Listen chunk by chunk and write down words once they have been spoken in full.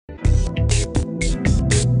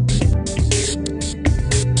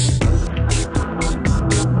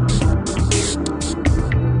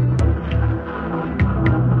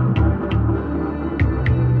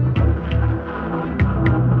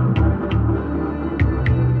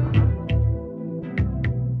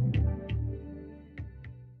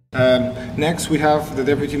Next, we have the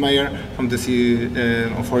Deputy Mayor from the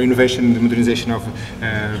for Innovation and the Modernization of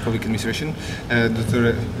Public Administration,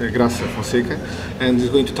 Dr. Graça, Fonseca, and he's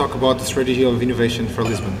going to talk about the strategy of innovation for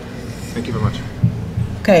Lisbon. Thank you very much.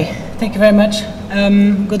 Okay, thank you very much.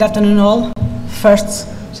 Good afternoon all. First,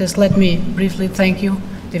 just let me briefly thank you,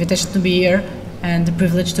 the invitation to be here and the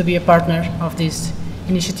privilege to be a partner of this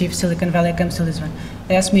initiative, Silicon Valley Comes to Lisbon.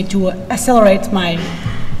 They asked me to accelerate my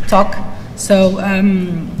talk, so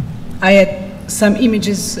I had some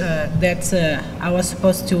images that I was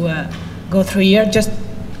supposed to go through here. Just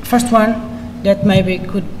first one that maybe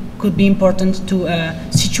could be important to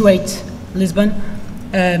situate Lisbon.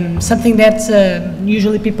 Something that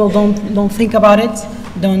usually people don't think about it,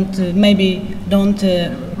 don't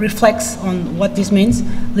reflect on what this means.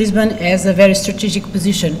 Lisbon has a very strategic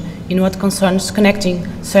position in what concerns connecting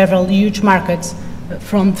several huge markets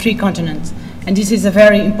from 3 continents. And this is a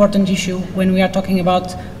very important issue when we are talking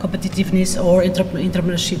about competitiveness or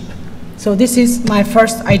entrepreneurship. So this is my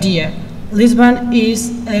first idea. Lisbon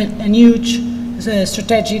is a huge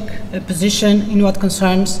strategic position in what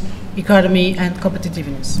concerns economy and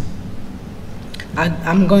competitiveness.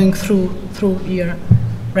 I'm going through here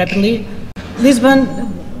rapidly. Lisbon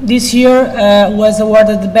this year was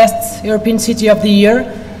awarded the Best European City of the Year,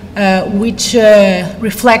 which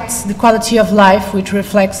reflects the quality of life, which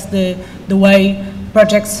reflects the way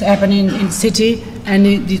projects happen in the city, and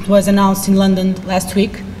it was announced in London last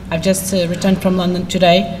week. I've just returned from London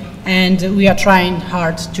today, and we are trying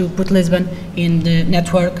hard to put Lisbon in the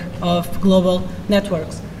network of global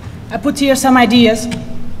networks. I put here some ideas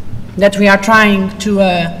that we are trying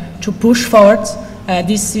to push forward.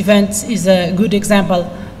 This event is a good example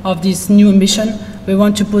of this new ambition. We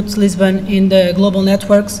want to put Lisbon in the global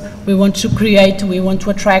networks. We want to create, we want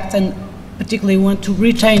to attract, and particularly want to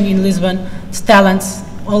retain in Lisbon talents.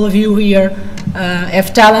 All of you here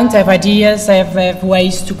have talent, have ideas, have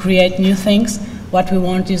ways to create new things. What we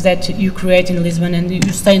want is that you create in Lisbon and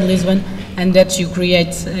you stay in Lisbon, and that you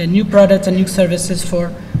create new products and new services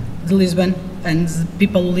for the Lisbon and the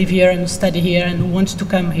people who live here and study here and who want to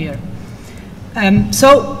come here.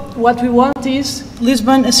 So what we want is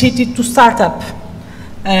Lisbon a city to start up.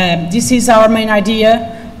 This is our main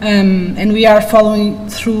idea, and we are following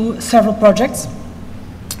through several projects.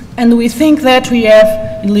 And we think that we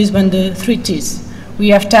have in Lisbon the 3 T's. We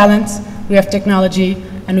have talent, we have technology,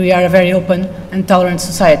 and we are a very open and tolerant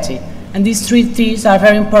society. And these 3 T's are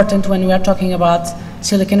very important when we are talking about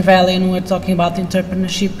Silicon Valley and we're talking about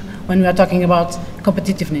entrepreneurship, when we are talking about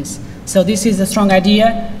competitiveness. So this is a strong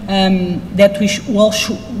idea that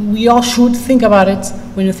we all should think about it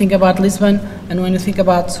when you think about Lisbon and when you think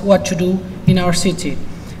about what to do in our city.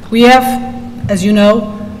 We have, as you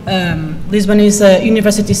know, Lisbon is a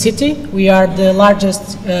university city. We are the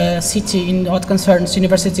largest city in what concerns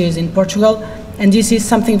universities in Portugal, and this is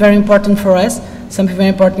something very important for us, something very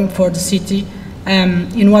important for the city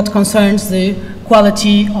in what concerns the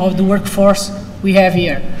quality of the workforce we have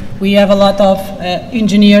here. We have a lot of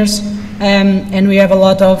engineers and we have a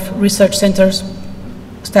lot of research centers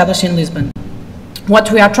established in Lisbon.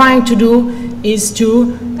 What we are trying to do is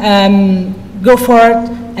to go forward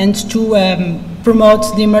and to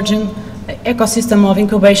promote the emerging ecosystem of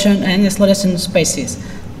incubation and acceleration spaces.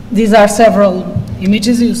 These are several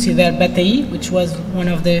images. You see there BTI, which was one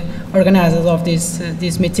of the organizers of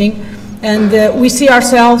this meeting. And we see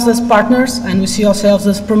ourselves as partners and we see ourselves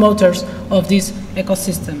as promoters of this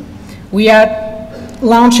ecosystem. We are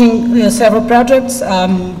launching several projects.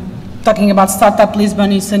 Talking about Startup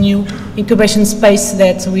Lisbon is a new incubation space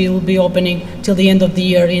that we will be opening till the end of the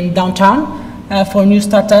year in downtown for new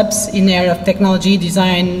startups in the area of technology,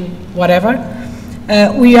 design, whatever.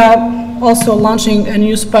 We are also launching a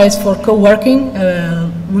new space for co-working,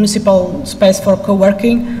 municipal space for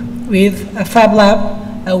co-working with a Fab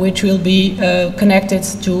Lab, which will be connected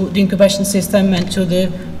to the incubation system and to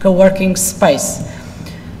the co-working space.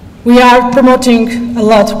 We are promoting a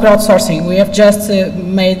lot of crowdsourcing. We have just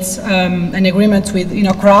made an agreement with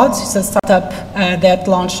Crowds. It's a startup that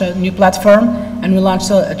launched a new platform, and we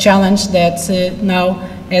launched a challenge that now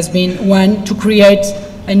has been won to create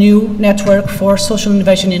a new network for social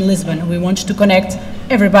innovation in Lisbon. We want to connect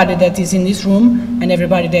everybody that is in this room and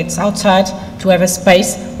everybody that's outside to have a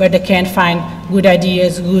space where they can find good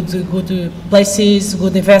ideas, good places,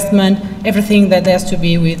 good investment, everything that has to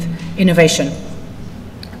be with innovation.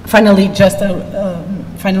 Finally, just a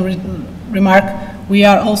final remark, we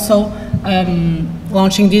are also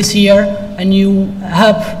launching this year a new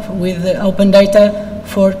hub with open data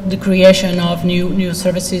for the creation of new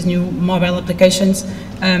services, new mobile applications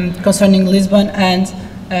concerning Lisbon and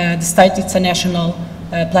the state. It's a national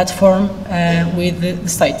platform with the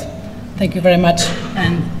state. Thank you very much,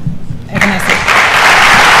 and have a nice day.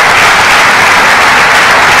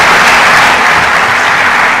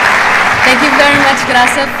 Thank you very much,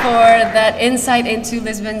 Graça, for that insight into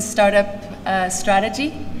Lisbon's startup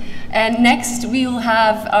strategy. And next, we will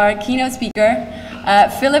have our keynote speaker,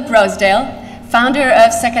 Philip Rosedale, founder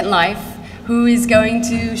of Second Life, who is going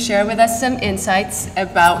to share with us some insights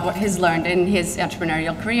about what he's learned in his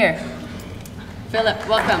entrepreneurial career. Philip,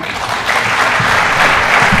 welcome.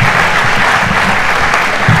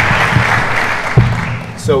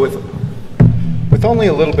 So with only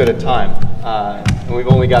a little bit of time, and we've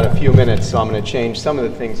only got a few minutes, so I'm going to change some of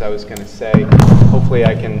the things I was going to say. Hopefully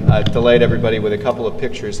I can delight everybody with a couple of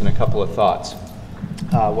pictures and a couple of thoughts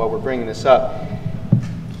while we're bringing this up.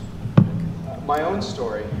 My own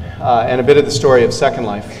story, and a bit of the story of Second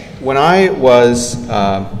Life. When I was,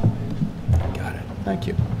 got it, thank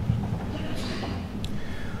you.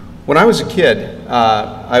 When I was a kid,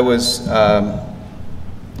 I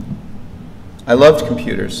loved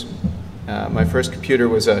computers. My first computer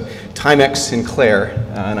was a Timex Sinclair,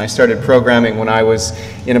 and I started programming when I was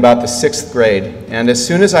in about the 6th grade. And as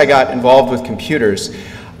soon as I got involved with computers,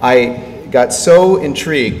 I got so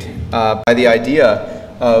intrigued by the idea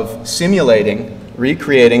of simulating,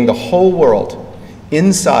 recreating the whole world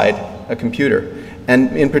inside a computer.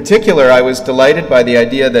 And in particular, I was delighted by the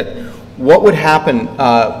idea that what would happen,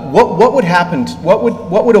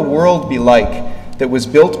 what would a world be like that was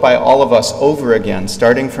built by all of us over again,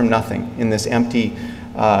 starting from nothing in this empty,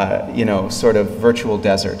 sort of virtual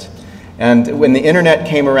desert. And when the internet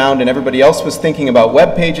came around and everybody else was thinking about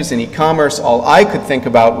web pages and e-commerce, all I could think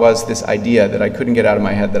about was this idea that I couldn't get out of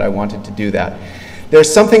my head that I wanted to do that.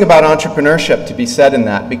 There's something about entrepreneurship to be said in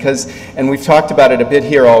that because, and we've talked about it a bit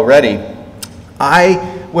here already,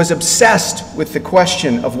 I was obsessed with the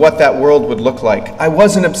question of what that world would look like. I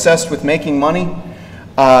wasn't obsessed with making money.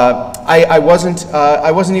 I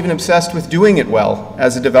wasn't even obsessed with doing it well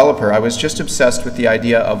as a developer. I was just obsessed with the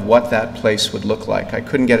idea of what that place would look like. I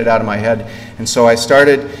couldn't get it out of my head, and so I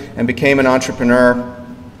started and became an entrepreneur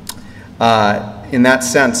in that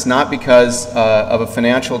sense, not because of a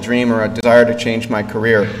financial dream or a desire to change my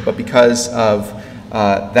career, but because of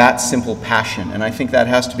that simple passion, and I think that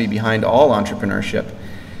has to be behind all entrepreneurship.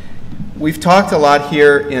 We've talked a lot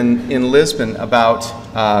here in Lisbon about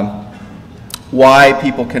why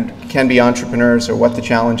people can be entrepreneurs or what the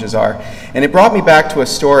challenges are. And it brought me back to a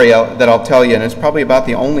story that I'll tell you, and it's probably about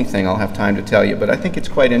the only thing I'll have time to tell you, but I think it's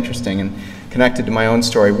quite interesting and connected to my own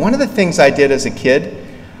story. One of the things I did as a kid,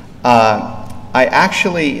 I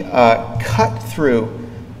actually cut through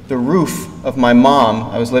the roof of my mom.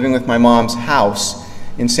 I was living with my mom's house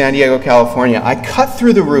in San Diego, California. I cut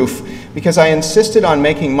through the roof because I insisted on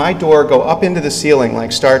making my door go up into the ceiling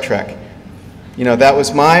like Star Trek. You know, that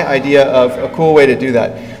was my idea of a cool way to do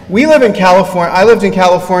that. We live in California. I lived in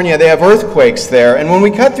California. They have earthquakes there. And when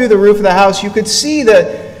we cut through the roof of the house, you could see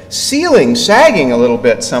the ceiling sagging a little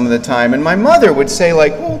bit some of the time. And my mother would say,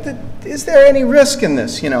 like, well, is there any risk in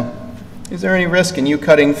this? You know, is there any risk in you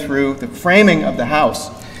cutting through the framing of the house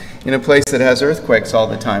in a place that has earthquakes all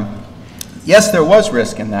the time? Yes, there was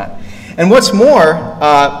risk in that. And what's more,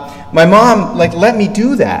 my mom, let me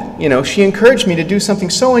do that. You know, she encouraged me to do something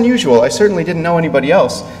so unusual. I certainly didn't know anybody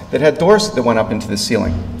else that had doors that went up into the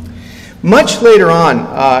ceiling. Much later on,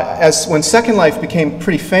 when Second Life became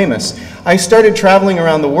pretty famous, I started traveling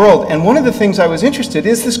around the world, and one of the things I was interested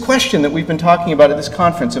in is this question that we've been talking about at this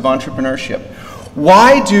conference of entrepreneurship.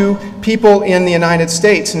 Why do people in the United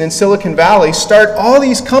States and in Silicon Valley start all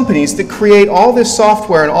these companies that create all this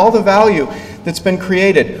software and all the value that's been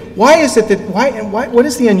created? Why is it that, what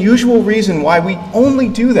is the unusual reason why we only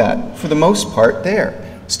do that for the most part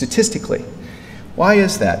there, statistically? Why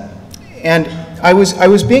is that? And I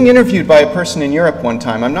was being interviewed by a person in Europe one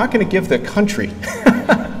time. I'm not going to give the country.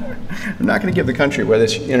 I'm not going to give the country where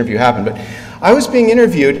this interview happened, but I was being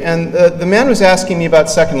interviewed, and the man was asking me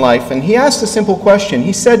about Second Life, and he asked a simple question.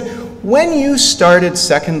 He said, when you started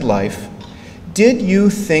Second Life, did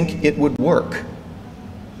you think it would work?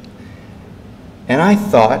 And I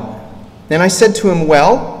thought, and I said to him,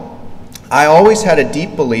 well, I always had a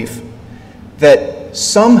deep belief that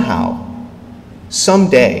somehow,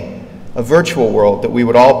 someday, a virtual world that we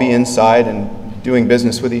would all be inside and doing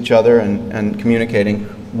business with each other and communicating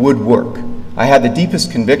would work. I had the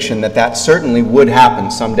deepest conviction that that certainly would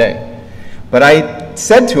happen someday. But I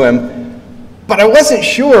said to him, but I wasn't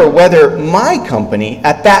sure whether my company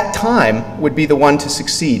at that time would be the one to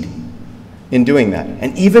succeed in doing that.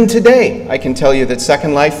 And even today, I can tell you that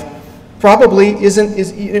Second Life probably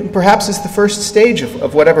perhaps is the first stage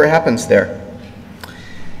of whatever happens there.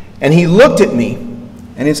 And he looked at me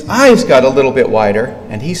And his eyes got a little bit wider,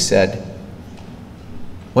 and he said,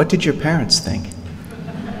 "What did your parents think?"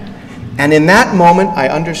 And in that moment, I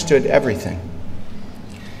understood everything.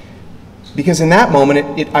 Because in that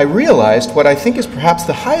moment, I realized what I think is perhaps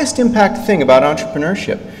the highest impact thing about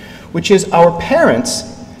entrepreneurship, which is our parents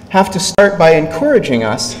have to start by encouraging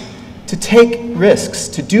us to take risks,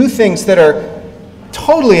 to do things that are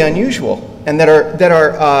totally unusual, and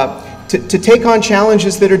to take on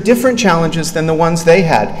challenges that are different challenges than the ones they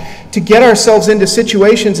had, to get ourselves into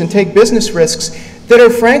situations and take business risks that are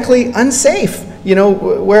frankly unsafe. You know,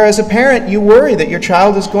 where as a parent you worry that your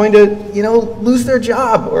child is going to, you know, lose their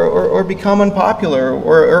job or become unpopular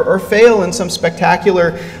or fail in some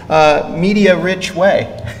spectacular media-rich way.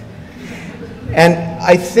 And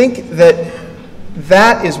I think that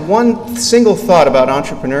that is one single thought about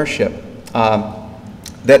entrepreneurship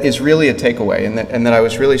that is really a takeaway, and that I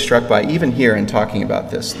was really struck by even here in talking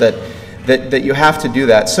about this, that you have to do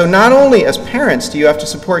that. So not only as parents do you have to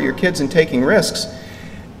support your kids in taking risks,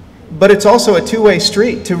 but it's also a two-way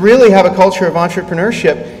street. To really have a culture of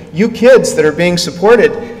entrepreneurship, you kids that are being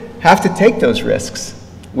supported have to take those risks.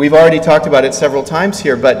 We've already talked about it several times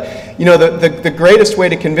here, but you know, the greatest way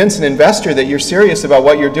to convince an investor that you're serious about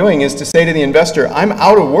what you're doing is to say to the investor, "I'm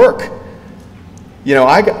out of work. You know,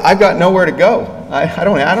 I've got nowhere to go. I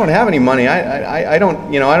don't have any money. I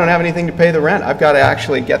don't have anything to pay the rent. I've got to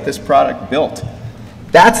actually get this product built."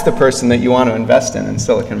 That's the person that you want to invest in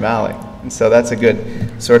Silicon Valley. And so that's a good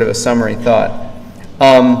sort of a summary thought.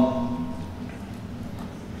 And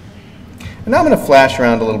now I'm going to flash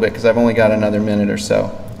around a little bit because I've only got another minute or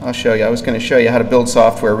so. I'll show you. I was going to show you how to build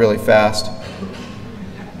software really fast.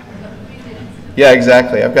 Yeah,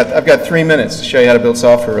 exactly. I've got 3 minutes to show you how to build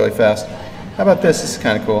software really fast. How about this? This is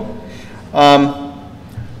kind of cool. I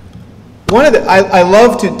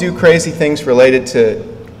love to do crazy things related to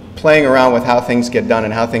playing around with how things get done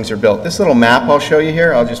and how things are built. This little map I'll show you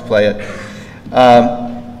here, I'll just play it.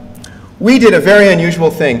 We did a very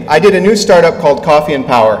unusual thing. I did a new startup called Coffee and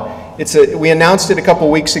Power. We announced it a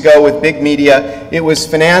couple weeks ago with big media. It was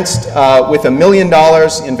financed with $1 million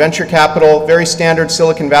in venture capital, very standard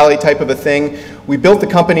Silicon Valley type of a thing. We built the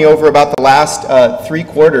company over about the last 3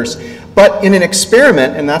 quarters. But in an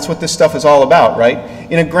experiment, and that's what this stuff is all about, right?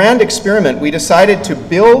 In a grand experiment, we decided to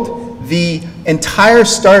build the entire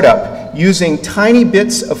startup using tiny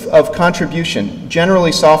bits of contribution,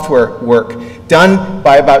 generally software work, done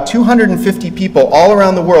by about 250 people all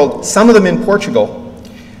around the world, some of them in Portugal.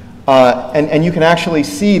 And you can actually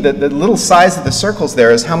see that the little size of the circles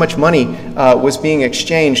there is how much money was being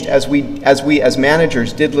exchanged as we as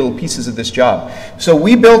managers did little pieces of this job. So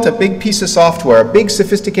we built a big piece of software, a big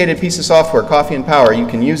sophisticated piece of software, Coffee and Power. You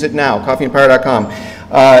can use it now, coffeeandpower.com.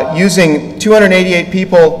 Using 288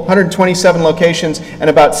 people, 127 locations, and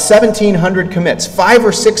about 1,700 commits. 5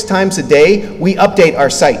 or 6 times a day, we update our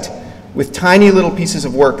site with tiny little pieces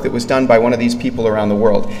of work that was done by one of these people around the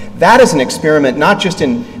world. That is an experiment, that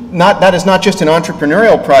is not just an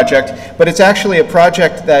entrepreneurial project, but it's actually a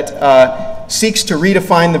project that seeks to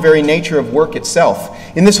redefine the very nature of work itself.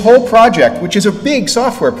 In this whole project, which is a big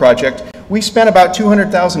software project, we spent about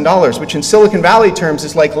 $200,000, which in Silicon Valley terms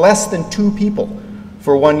is like less than 2 people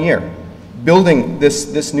for 1 year, building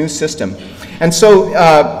this new system. And so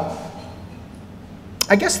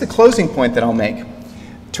I guess the closing point that I'll make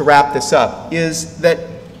to wrap this up is that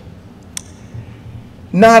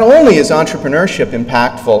not only is entrepreneurship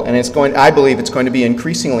impactful, and I believe it's going to be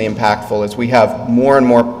increasingly impactful as we have more and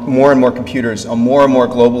more computers, a more and more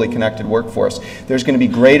globally connected workforce. There's going to be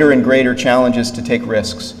greater and greater challenges to take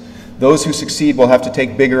risks. Those who succeed will have to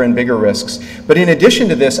take bigger and bigger risks. But in addition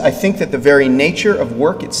to this, I think that the very nature of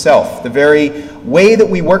work itself, the very way that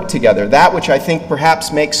we work together, that which I think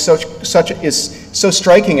perhaps makes is so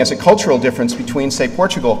striking as a cultural difference between, say,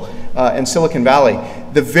 Portugal and Silicon Valley,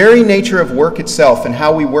 the very nature of work itself and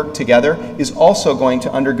how we work together is also going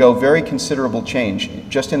to undergo very considerable change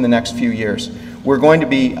just in the next few years. We're going to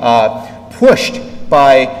be pushed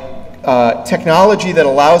by technology that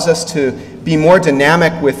allows us to be more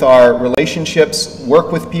dynamic with our relationships,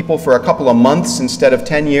 work with people for a couple of months instead of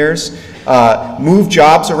 10 years, move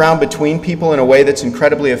jobs around between people in a way that's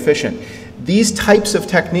incredibly efficient. These types of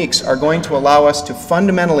techniques are going to allow us to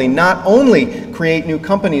fundamentally not only create new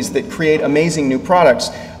companies that create amazing new products,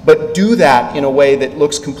 but do that in a way that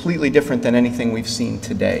looks completely different than anything we've seen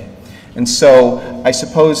today. And so I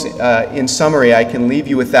suppose in summary I can leave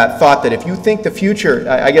you with that thought that if you think the future,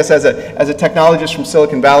 I guess as a technologist from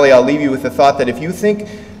Silicon Valley, I'll leave you with the thought that if you think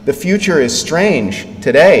the future is strange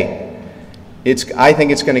today, I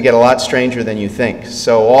think it's going to get a lot stranger than you think.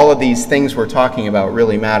 So all of these things we're talking about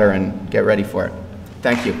really matter, and get ready for it.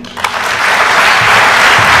 Thank you.